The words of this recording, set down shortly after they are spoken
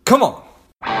Come on.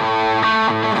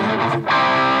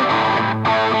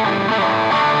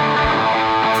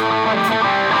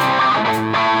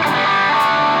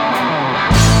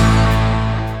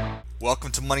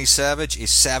 Welcome to Money Savage, a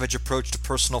savage approach to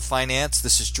personal finance.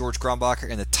 This is George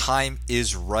Grombacher, and the time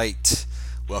is right.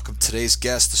 Welcome to today's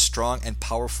guest, the strong and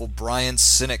powerful Brian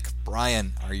Sinek.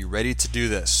 Brian, are you ready to do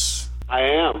this? I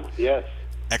am, yes.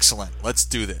 Excellent. Let's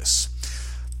do this.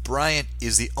 Brian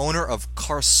is the owner of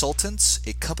Carsultants,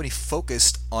 a company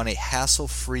focused on a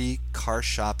hassle-free car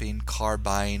shopping, car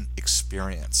buying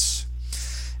experience.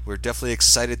 We're definitely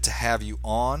excited to have you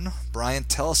on. Brian,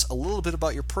 tell us a little bit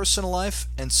about your personal life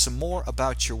and some more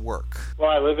about your work. Well,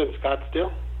 I live in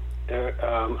Scottsdale.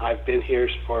 I've been here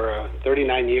for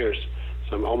 39 years,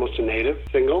 so I'm almost a native,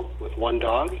 single with one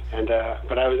dog.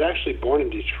 But I was actually born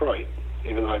in Detroit,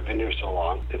 even though I've been here so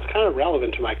long. It's kind of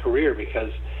relevant to my career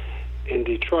because in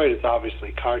Detroit, it's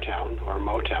obviously Car Town or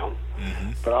Motown,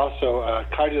 but also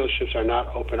car dealerships are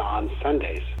not open on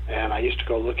Sundays. And I used to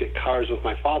go look at cars with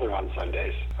my father on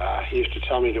Sundays. He used to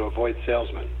tell me to avoid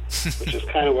salesmen, which is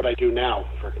kind of what I do now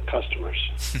for customers.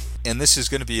 And this is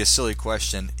going to be a silly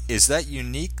question. Is that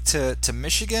unique to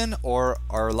Michigan, or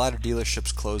are a lot of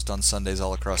dealerships closed on Sundays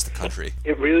all across the country?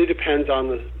 It really depends on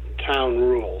the town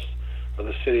rules or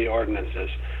the city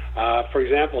ordinances. For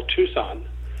example, Tucson,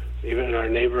 even in our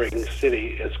neighboring city,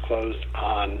 is closed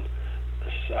on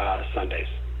Sundays.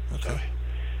 Okay. So,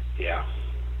 yeah.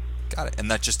 Got it.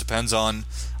 And that just depends on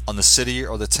the city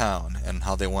or the town and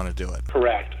how they want to do it.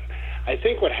 Correct. I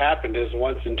think what happened is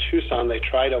once in Tucson, they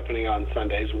tried opening on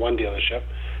Sundays, one dealership,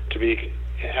 to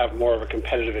have more of a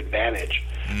competitive advantage.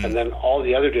 And then all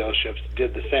the other dealerships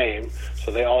did the same, so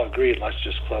they all agreed, let's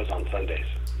just close on Sundays.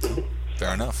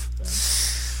 Fair enough.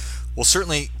 Well,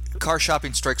 certainly car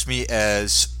shopping strikes me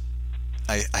as,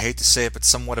 I hate to say it, but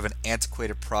somewhat of an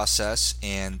antiquated process,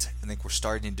 and I think we're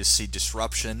starting to see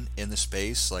disruption in the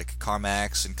space, like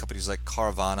CarMax and companies like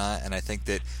Carvana, and I think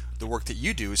that the work that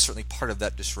you do is certainly part of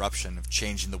that disruption of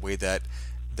changing the way that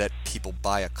people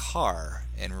buy a car,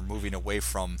 and we're moving away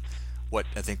from what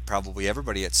I think probably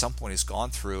everybody at some point has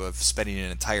gone through of spending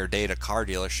an entire day at a car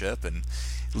dealership and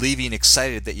leaving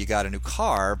excited that you got a new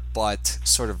car, but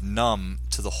sort of numb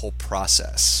to the whole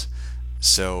process.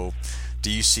 So do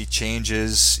you see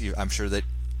changes? I'm sure that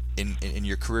in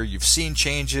your career you've seen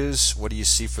changes. What do you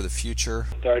see for the future?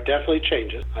 There are definitely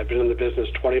changes. I've been in the business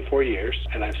 24 years,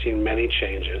 and I've seen many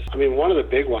changes. I mean, one of the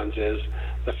big ones is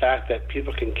the fact that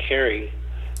people can carry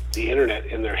the internet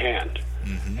in their hand,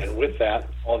 and with that,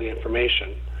 all the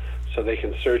information. So they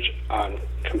can search on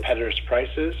competitors'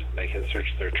 prices, they can search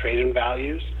their trade-in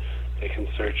values, they can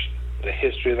search the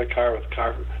history of the car with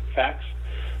Carfax.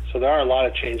 So there are a lot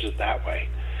of changes that way.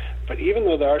 But even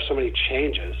though there are so many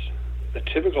changes, the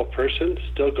typical person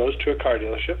still goes to a car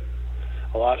dealership,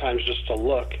 a lot of times just to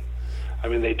look. I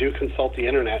mean, they do consult the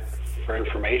internet for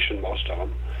information, most of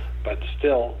them, but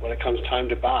still, when it comes time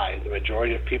to buy, the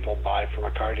majority of people buy from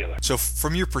a car dealer. So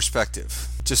from your perspective,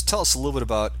 just tell us a little bit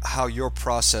about how your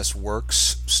process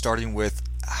works, starting with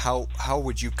how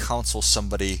would you counsel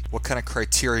somebody? What kind of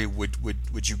criteria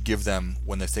would you give them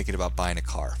when they're thinking about buying a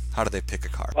car? How do they pick a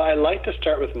car? Well, I like to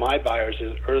start with my buyers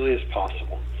as early as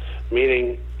possible,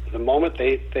 meaning the moment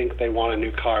they think they want a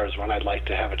new car is when I'd like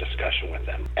to have a discussion with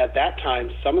them. At that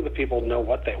time, some of the people know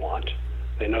what they want.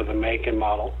 They know the make and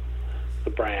model,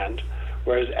 the brand,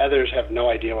 whereas others have no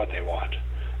idea what they want,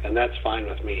 and that's fine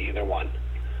with me, either one.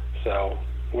 So,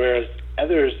 whereas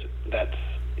others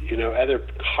other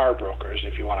car brokers,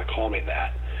 if you want to call me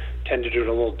that, tend to do it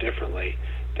a little differently.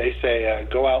 They say,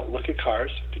 go out, look at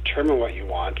cars, determine what you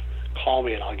want, call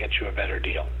me and I'll get you a better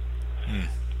deal.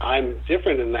 I'm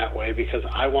different in that way because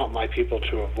I want my people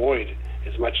to avoid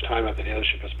as much time at the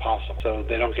dealership as possible so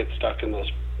they don't get stuck in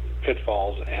those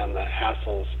pitfalls and the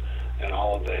hassles and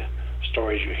all of the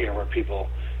stories you hear where people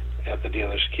at the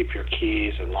dealers keep your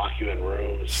keys and lock you in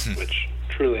rooms, which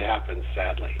truly happens,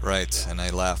 sadly. Right, and I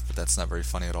laugh, but that's not very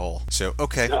funny at all. So,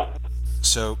 okay. No.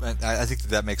 So I think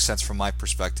that makes sense from my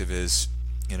perspective is,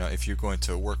 if you're going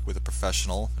to work with a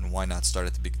professional, and why not start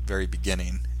at the very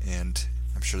beginning, and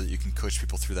I'm sure that you can coach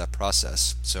people through that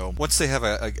process. So once they have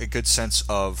a good sense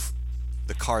of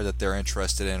the car that they're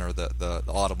interested in or the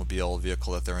automobile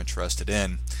vehicle that they're interested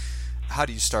in, how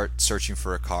do you start searching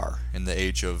for a car in the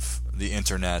age of the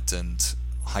internet and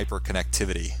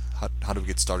hyperconnectivity? How do we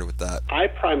get started with that? I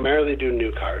primarily do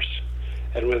new cars.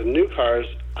 And with new cars,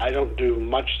 I don't do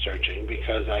much searching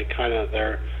because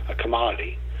they're a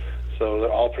commodity. So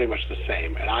they're all pretty much the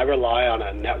same. And I rely on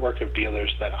a network of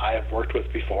dealers that I have worked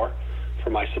with before for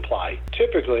my supply.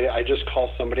 Typically, I just call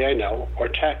somebody I know or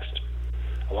text.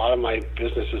 A lot of my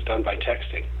business is done by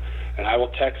texting. and I will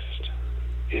text,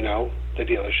 the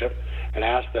dealership and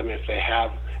ask them if they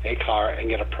have a car and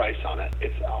get a price on it.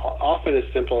 It's often as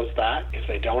simple as that. If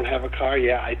they don't have a car,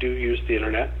 I do use the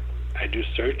internet. I do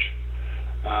search.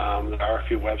 There are a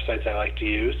few websites I like to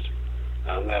use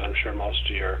that I'm sure most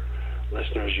of your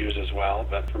listeners use as well,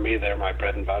 but for me, they're my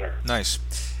bread and butter. Nice.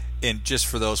 And just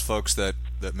for those folks that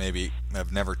maybe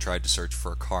have never tried to search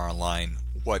for a car online,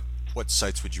 what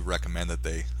sites would you recommend that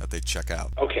they check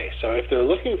out? Okay, so if they're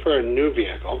looking for a new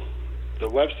vehicle, the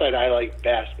website I like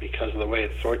best because of the way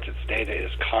it sorts its data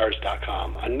is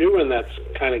Cars.com. A new one that's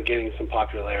kind of getting some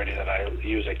popularity that I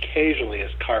use occasionally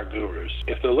is Car Gurus.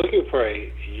 If they're looking for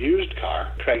a used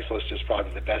car, Craigslist is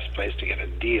probably the best place to get a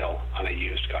deal on a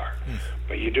used car.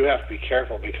 But you do have to be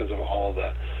careful because of all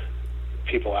the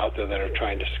people out there that are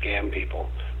trying to scam people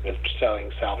with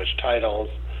selling salvage titles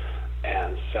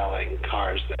and selling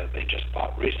cars that they just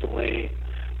bought recently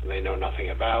and they know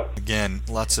nothing about. Again,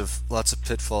 lots of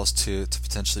pitfalls to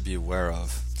potentially be aware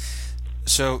of.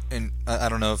 So, and I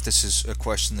don't know if this is a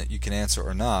question that you can answer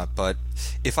or not, but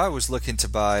if I was looking to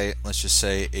buy, let's just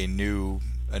say, a new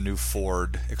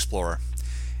Ford Explorer,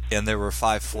 and there were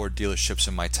 5 Ford dealerships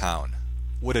in my town,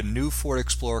 would a new Ford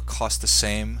Explorer cost the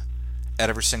same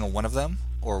at every single one of them,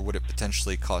 or would it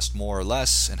potentially cost more or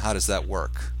less, and how does that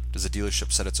work? Does the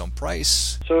dealership set its own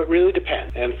price? So it really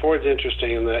depends. And Ford's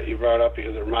interesting in that you brought up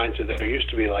because it reminds me that there used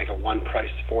to be like a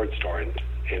one-price Ford store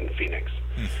in Phoenix.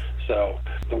 So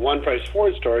the one-price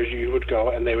Ford stores, you would go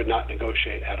and they would not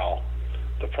negotiate at all.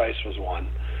 The price was one.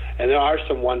 And there are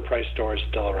some one-price stores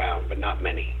still around, but not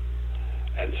many.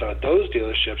 And so at those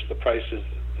dealerships, the price is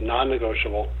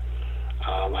non-negotiable.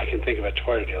 I can think of a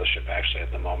Toyota dealership actually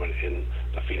at the moment in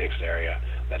the Phoenix area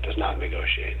that does not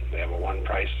negotiate. They have a one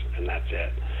price and that's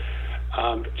it.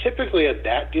 Typically at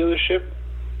that dealership,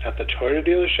 at the Toyota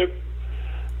dealership,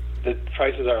 the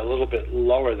prices are a little bit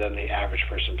lower than the average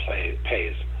person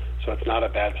pays. So it's not a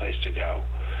bad place to go.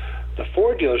 The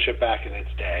Ford dealership back in its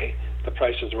day, the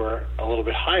prices were a little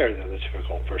bit higher than the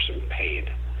typical person paid.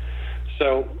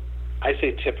 So I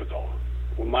say typical.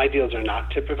 Well, my deals are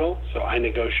not typical, so I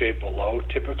negotiate below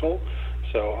typical.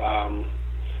 So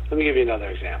let me give you another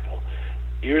example.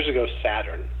 Years ago,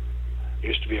 Saturn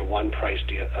used to be a one-price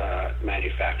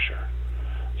manufacturer.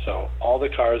 So all the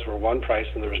cars were one price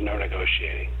and there was no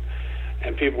negotiating.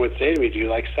 And people would say to me, do you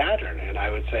like Saturn? And I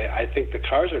would say, I think the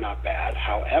cars are not bad.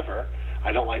 However,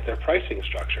 I don't like their pricing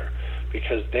structure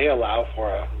because they allow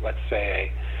for let's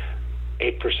say,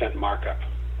 a 8% markup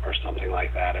or something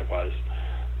like that it was.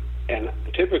 And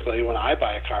typically when I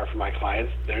buy a car for my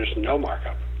clients, there's no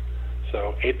markup.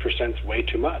 So 8% is way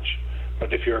too much.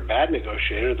 But if you're a bad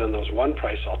negotiator, then those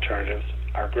one-price alternatives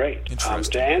are great.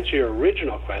 To answer your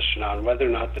original question on whether or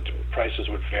not the prices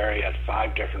would vary at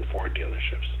 5 different Ford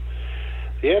dealerships,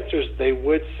 the answer is they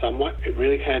would somewhat. It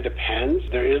really kind of depends.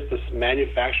 There is this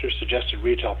manufacturer's suggested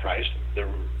retail price, the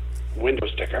window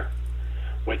sticker,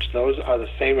 which those are the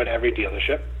same at every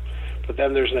dealership. But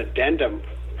then there's an addendum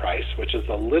price, which is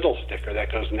the little sticker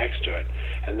that goes next to it.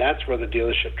 And that's where the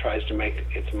dealership tries to make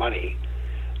its money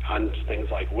on things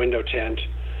like window tint,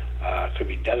 could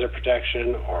be desert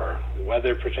protection or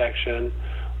weather protection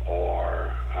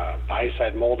or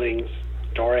bi-side moldings,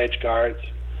 door edge guards.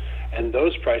 And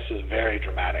those prices vary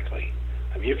dramatically.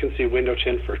 You can see window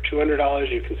tint for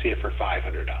 $200, you can see it for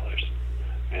 $500.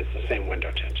 And it's the same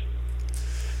window tint.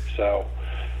 So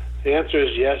the answer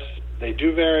is yes, they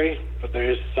do vary, but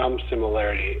there is some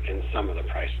similarity in some of the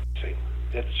pricing.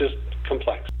 It's just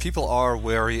complex. People are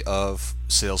wary of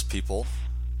salespeople,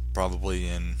 probably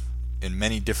in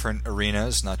many different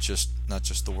arenas, not just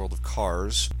the world of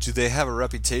cars. Do they have a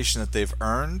reputation that they've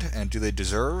earned, and do they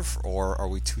deserve, or are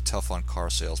we too tough on car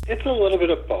sales? It's a little bit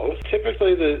of both.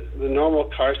 Typically, the normal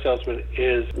car salesman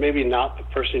is maybe not the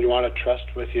person you want to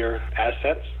trust with your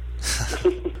assets.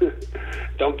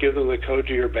 Don't give them the code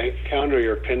to your bank account or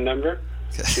your PIN number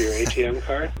to your ATM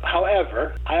card.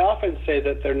 However, I often say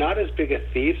that they're not as big a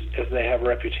thieves as they have a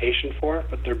reputation for,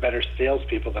 but they're better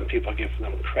salespeople than people give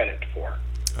them credit for.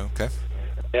 Okay.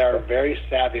 They are very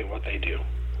savvy at what they do.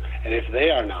 And if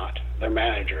they are not, their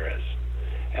manager is.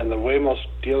 And the way most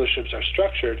dealerships are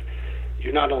structured,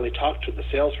 you not only talk to the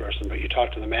salesperson, but you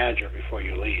talk to the manager before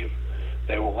you leave.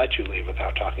 They won't let you leave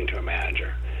without talking to a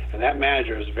manager. And that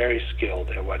manager is very skilled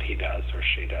at what he does or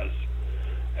she does.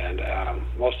 And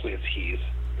mostly it's he's,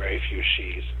 very few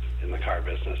she's in the car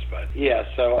business. But yeah,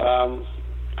 so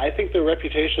I think their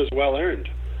reputation is well earned.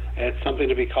 And it's something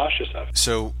to be cautious of.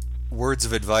 So words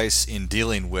of advice in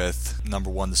dealing with, number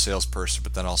one, the salesperson,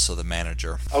 but then also the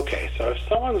manager. Okay, so if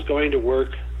someone's going to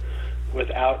work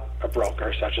without a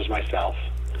broker, such as myself,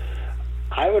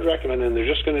 I would recommend, and they're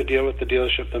just going to deal with the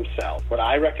dealership themselves. What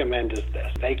I recommend is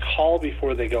this. They call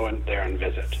before they go in there and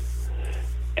visit.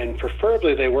 And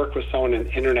preferably they work with someone in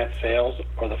internet sales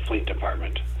or the fleet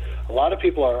department. A lot of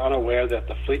people are unaware that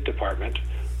the fleet department,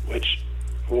 which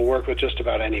will work with just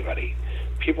about anybody,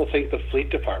 people think the fleet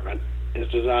department is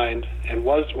designed and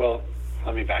was, well,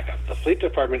 let me back up. The fleet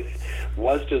department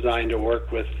was designed to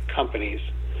work with companies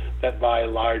that buy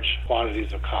large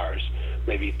quantities of cars,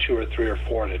 maybe 2 or 3 or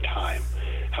 4 at a time.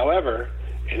 However,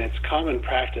 in its common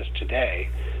practice today,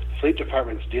 fleet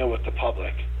departments deal with the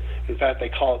public. In fact, they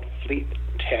call it fleet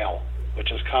tail,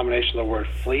 which is a combination of the word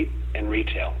fleet and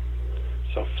retail.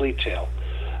 So fleet tail.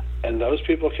 And those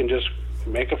people can just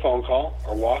make a phone call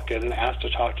or walk in and ask to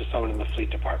talk to someone in the fleet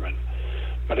department.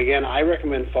 But again, I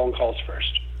recommend phone calls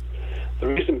first. The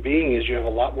reason being is you have a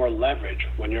lot more leverage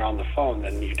when you're on the phone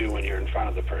than you do when you're in front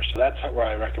of the person. So that's where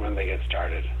I recommend they get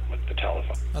started, with the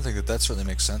telephone. I think that certainly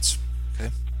makes sense.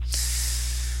 Okay.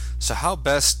 So how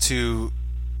best to,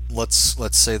 let's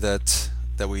say that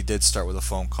we did start with a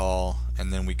phone call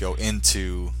and then we go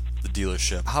into the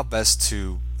dealership. How best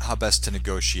to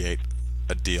negotiate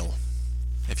a deal?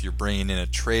 If you're bringing in a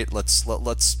trade,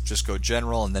 let's just go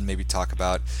general, and then maybe talk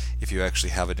about if you actually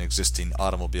have an existing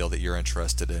automobile that you're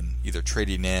interested in either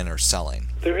trading in or selling.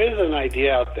 There is an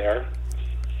idea out there,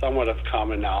 somewhat of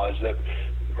common knowledge, that,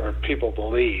 or people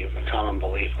believe, a common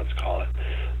belief, let's call it,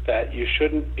 that you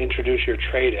shouldn't introduce your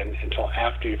trade-in until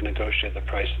after you've negotiated the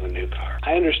price of the new car.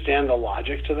 I understand the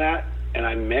logic to that, and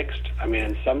I'm mixed. I mean,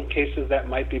 in some cases that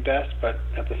might be best, but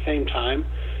at the same time,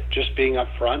 just being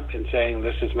upfront and saying,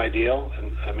 this is my deal,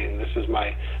 and I mean,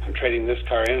 I'm trading this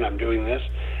car in, and I'm doing this.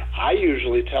 I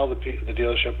usually tell the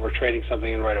dealership we're trading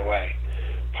something in right away,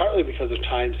 partly because of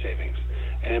time savings.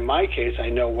 And in my case, I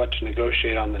know what to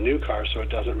negotiate on the new car, so it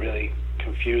doesn't really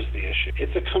confuse the issue.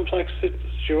 It's a complex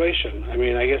situation. I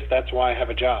mean, I guess that's why I have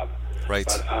a job. Right.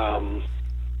 But,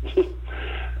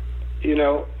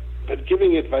 but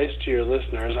giving advice to your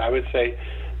listeners, I would say,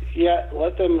 yeah,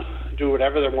 let them do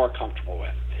whatever they're more comfortable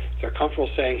with. If they're comfortable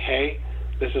saying, hey,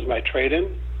 this is my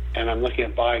trade-in, and I'm looking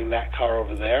at buying that car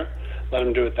over there, let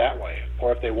them do it that way.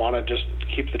 Or if they want to just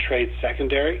keep the trade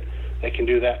secondary, they can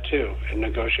do that too and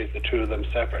negotiate the two of them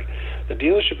separate. The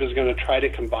dealership is going to try to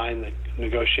combine the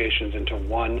negotiations into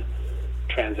one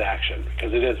transaction,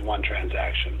 because it is one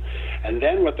transaction. And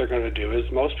then what they're going to do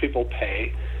is most people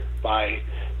pay by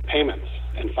payments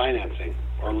and financing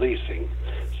or leasing.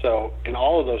 So in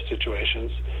all of those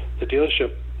situations, the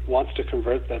dealership wants to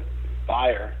convert the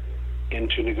buyer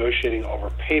into negotiating over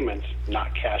payments,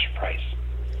 not cash price.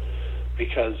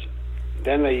 Because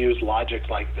then they use logic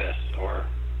like this, or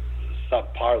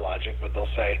subpar logic, but they'll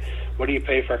say, what do you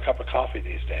pay for a cup of coffee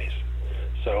these days?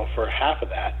 So for half of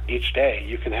that, each day,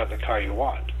 you can have the car you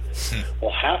want.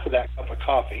 Well, half of that cup of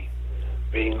coffee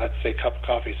being, let's say cup of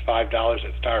coffee is $5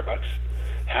 at Starbucks,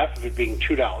 half of it being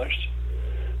 $2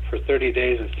 for 30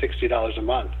 days is $60 a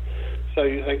month. So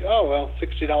you think, oh, well,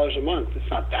 $60 a month, it's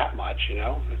not that much,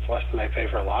 it's less than I pay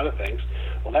for a lot of things.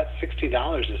 Well, that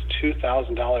 $60 is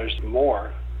 $2,000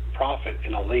 more profit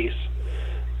in a lease,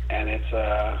 and it's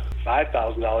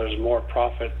 $5,000 more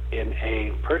profit in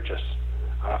a purchase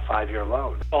on a 5-year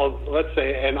loan. Well, let's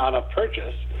say, and on a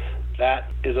purchase,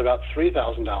 that is about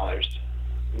 $3,000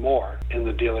 more in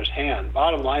the dealer's hand.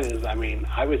 Bottom line is,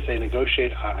 I would say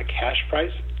negotiate on a cash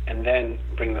price and then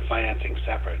bring the financing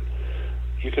separate.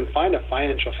 You can find a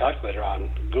financial calculator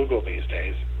on Google these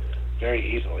days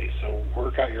very easily, so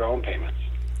work out your own payments.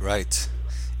 Right.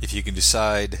 If you can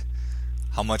decide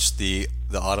how much the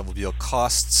automobile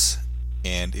costs,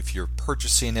 and if you're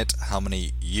purchasing it, how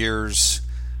many years,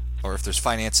 or if there's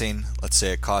financing, let's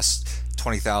say it costs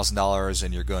 $20,000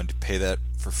 and you're going to pay that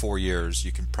for 4 years,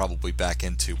 you can probably back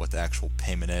into what the actual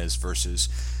payment is versus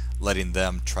letting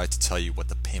them try to tell you what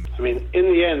the payment. In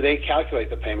the end, they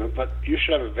calculate the payment, but you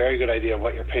should have a very good idea of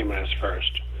what your payment is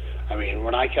first.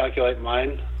 When I calculate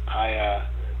mine, I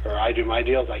do my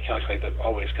deals, I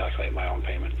always calculate my own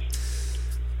payments.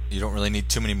 You don't really need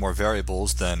too many more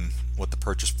variables than what the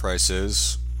purchase price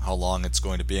is, how long it's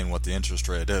going to be, and what the interest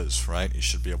rate is, right? You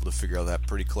should be able to figure out that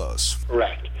pretty close.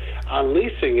 Correct. On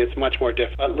leasing, it's much more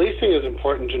difficult. Leasing is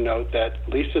important to note that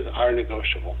leases are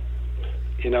negotiable.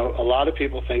 A lot of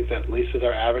people think that leases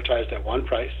are advertised at one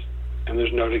price and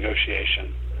there's no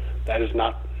negotiation. That is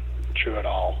not true at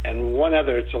all. And one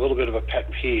other, it's a little bit of a pet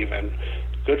peeve, and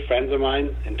good friends of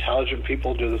mine, intelligent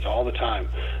people, do this all the time.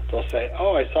 They'll say,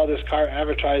 oh, I saw this car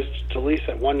advertised to lease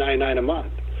at $199 a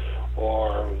month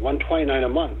or $129 a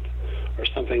month or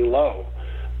something low.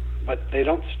 But they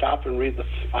don't stop and read the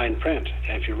fine print.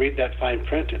 And if you read that fine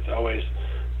print, it's always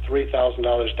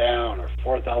 $3,000 down or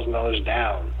 $4,000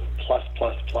 down plus,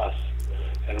 plus, plus.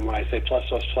 And when I say plus,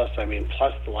 plus, plus, I mean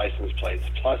plus the license plates,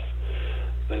 plus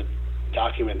the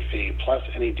document fee, plus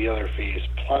any dealer fees,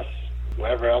 plus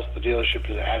whatever else the dealership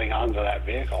is adding on to that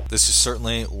vehicle. This is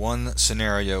certainly one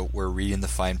scenario where reading the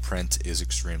fine print is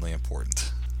extremely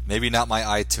important. Maybe not my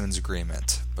iTunes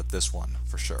agreement, but this one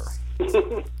for sure.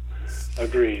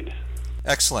 Agreed.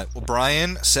 Excellent. Well,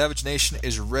 Brian, Savage Nation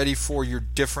is ready for your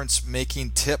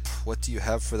difference-making tip. What do you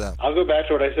have for them? I'll go back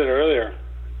to what I said earlier.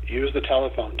 Use the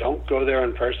telephone. Don't go there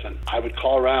in person. I would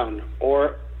call around,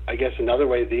 or I guess another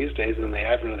way these days in the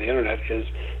advent of the internet is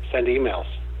send emails.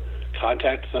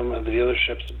 Contact some of the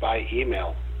dealerships by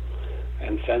email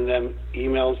and send them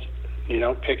emails.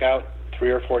 Pick out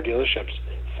 3 or 4 dealerships.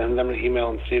 Send them an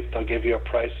email and see if they'll give you a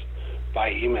price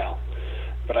by email.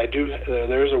 But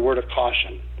there is a word of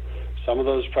caution. Some of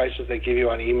those prices they give you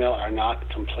on email are not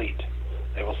complete.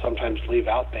 They will sometimes leave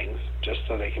out things just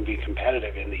so they can be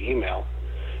competitive in the email.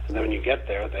 And then when you get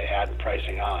there, they add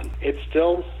pricing on. It's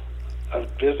still a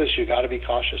business you got to be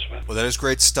cautious with. Well, that is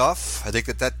great stuff. I think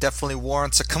that definitely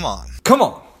warrants a come on. Come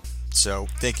on. So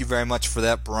thank you very much for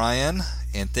that, Brian.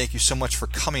 And thank you so much for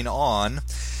coming on.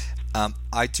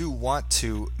 I do want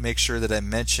to make sure that I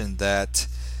mention that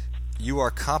you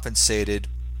are compensated,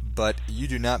 but you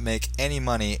do not make any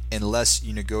money unless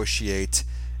you negotiate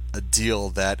a deal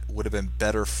that would have been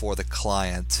better for the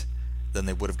client than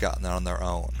they would have gotten on their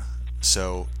own.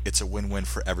 So it's a win-win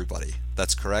for everybody.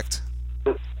 That's correct?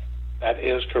 That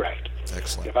is correct.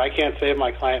 Excellent. If I can't save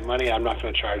my client money, I'm not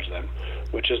going to charge them,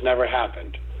 which has never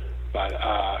happened. But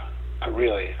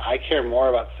I care more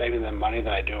about saving them money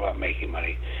than I do about making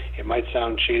money. It might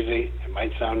sound cheesy, it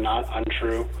might sound not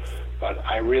untrue, but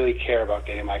I really care about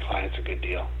getting my clients a good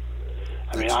deal.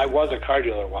 I mean, I was a car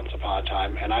dealer once upon a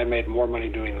time, and I made more money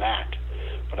doing that,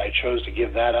 but I chose to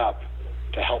give that up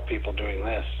to help people doing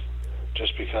this,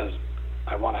 just because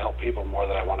I want to help people more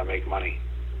than I want to make money.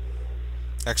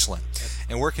 Excellent.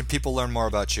 And where can people learn more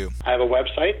about you? I have a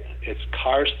website. It's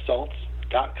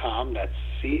carsults.com. That's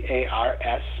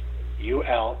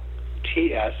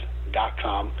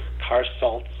CARSULTS.com.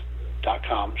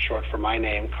 Carsults.com, short for my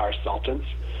name, Carsultants.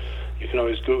 You can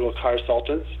always Google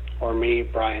Carsultants or me,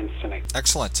 Brian Sinek.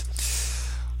 Excellent.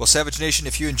 Well, Savage Nation,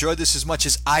 if you enjoyed this as much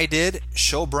as I did,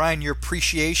 show Brian your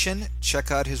appreciation.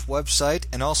 Check out his website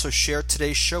and also share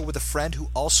today's show with a friend who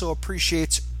also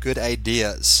appreciates good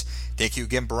ideas. Thank you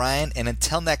again, Brian, and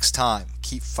until next time,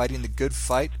 keep fighting the good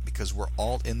fight because we're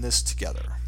all in this together.